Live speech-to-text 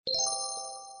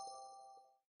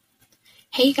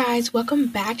Hey guys, welcome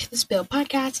back to the Spill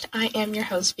Podcast. I am your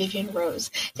host, Vivian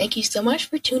Rose. Thank you so much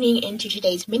for tuning into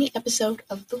today's mini episode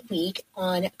of the week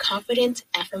on confidence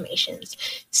affirmations.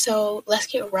 So let's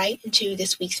get right into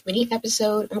this week's mini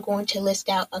episode. I'm going to list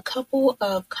out a couple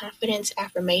of confidence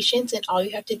affirmations, and all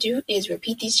you have to do is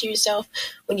repeat these to yourself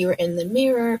when you are in the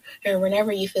mirror or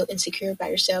whenever you feel insecure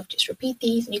about yourself. Just repeat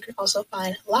these, and you can also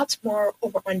find lots more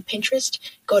over on Pinterest.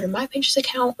 Go to my Pinterest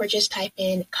account or just type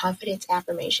in confidence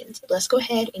affirmations. Let's go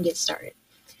ahead and get started.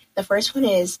 The first one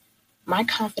is, my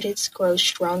confidence grows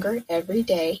stronger every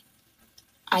day.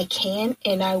 I can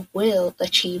and I will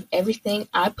achieve everything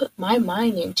I put my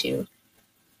mind into.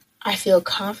 I feel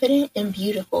confident and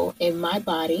beautiful in my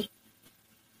body.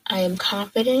 I am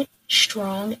confident,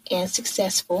 strong, and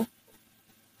successful.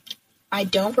 I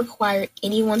don't require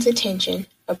anyone's attention,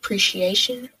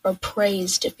 appreciation, or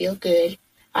praise to feel good.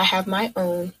 I have my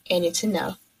own, and it's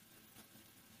enough.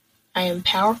 I am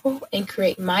powerful and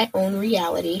create my own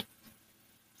reality.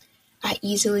 I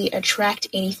easily attract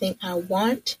anything I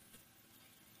want.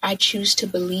 I choose to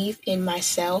believe in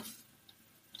myself.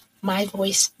 My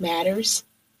voice matters.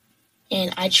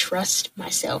 And I trust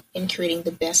myself in creating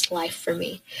the best life for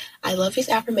me. I love these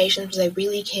affirmations because they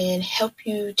really can help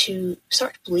you to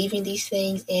start believing these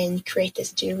things and create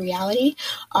this into reality.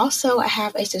 Also, I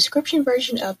have a subscription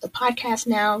version of the podcast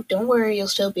now. Don't worry, you'll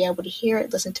still be able to hear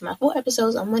it, listen to my full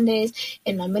episodes on Mondays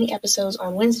and my mini episodes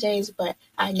on Wednesdays, but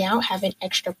I now have an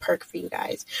extra perk for you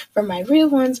guys. For my real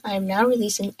ones, I am now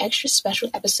releasing extra special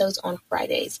episodes on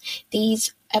Fridays.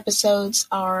 These episodes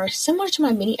are similar to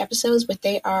my mini episodes, but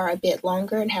they are a bit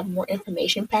longer and have more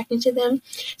information packed into them.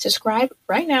 Subscribe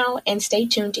right now and stay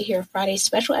tuned to hear Friday's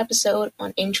special episode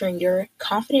on entering your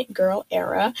confident girl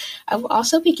era. I will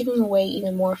also be giving away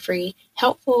even more free,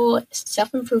 helpful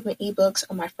self-improvement ebooks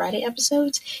on my Friday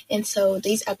episodes. And so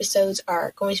these episodes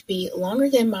are going to be longer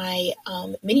than my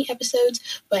mini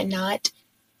episodes, but not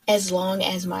as long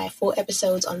as my full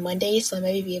episodes on Mondays. So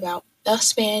maybe about a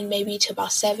span maybe to about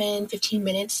 7-15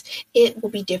 minutes. It will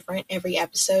be different every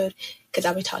episode because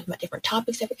I'll be talking about different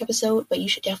topics every episode, but you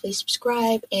should definitely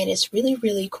subscribe. And it's really,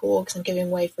 really cool because I'm giving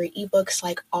away free ebooks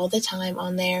like all the time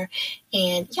on there.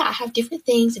 And yeah, I have different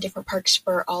things and different perks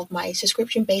for all of my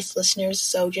subscription-based listeners.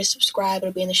 So just subscribe.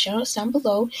 It'll be in the show notes down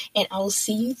below. And I will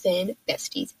see you then,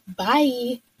 besties.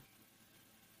 Bye.